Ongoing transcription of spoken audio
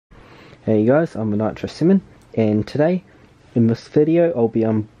Hey guys, I'm TheNitroSalmon, and today in this video I'll be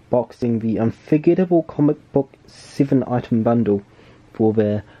unboxing the Unforgettable comic book 7-item bundle for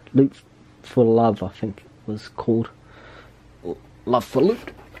the Loot for Love, I think it was called. Love for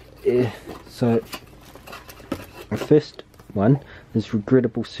Loot. So the first one is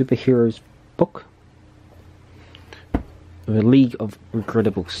Regrettable Superheroes book. The League of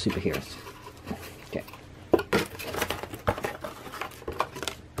Regrettable Superheroes. Okay.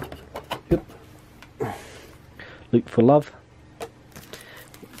 Loot for Love.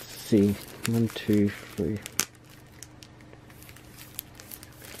 Let's see. 1, 2, 3.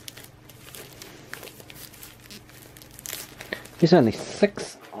 There's only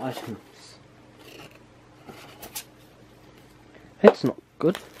 6 items. That's not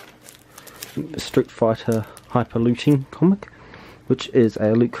good. The Street Fighter Hyper Looting comic, which is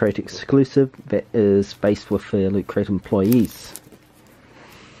a Loot Crate exclusive that is based with the Loot Crate employees.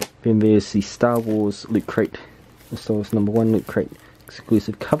 Then there's the Star Wars Loot Crate, the Star Wars #1 Loot Crate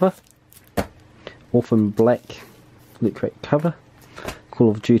exclusive cover, Orphan Black Loot Crate cover,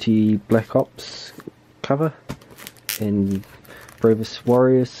 Call of Duty Black Ops cover, and Bravest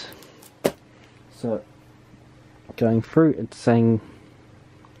Warriors. So going through, it's saying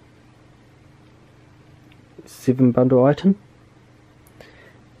 7 bundle item.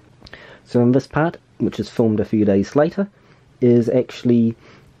 So in this part, which is filmed a few days later, is actually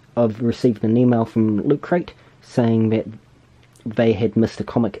I've received an email from Loot Crate saying that they had missed a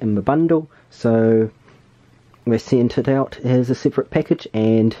comic in the bundle, so they sent it out as a separate package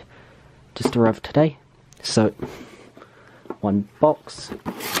and just arrived today. So 1 box,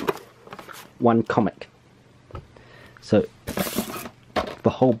 1 comic. So the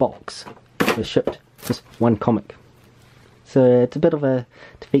whole box was shipped, just 1 comic. So it's a bit of a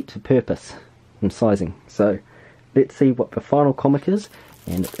defeat to purpose in sizing. So let's see what the final comic is,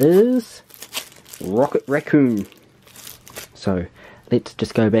 and it is Rocket Raccoon. So let's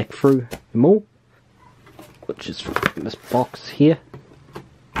just go back through them all, which is this box here,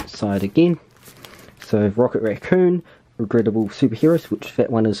 side again. So Rocket Raccoon, Regrettable Superheroes, which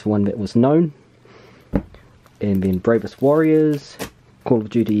that one is the one that was known, and then Bravest Warriors, Call of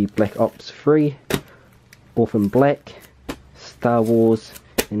Duty Black Ops 3, Orphan Black, Star Wars,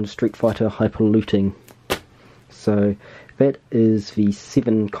 and Street Fighter Hyper Looting. So that is the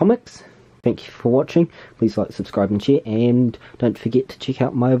 7 comics. Thank you for watching. Please like, subscribe and share, and don't forget to check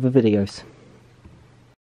out my other videos.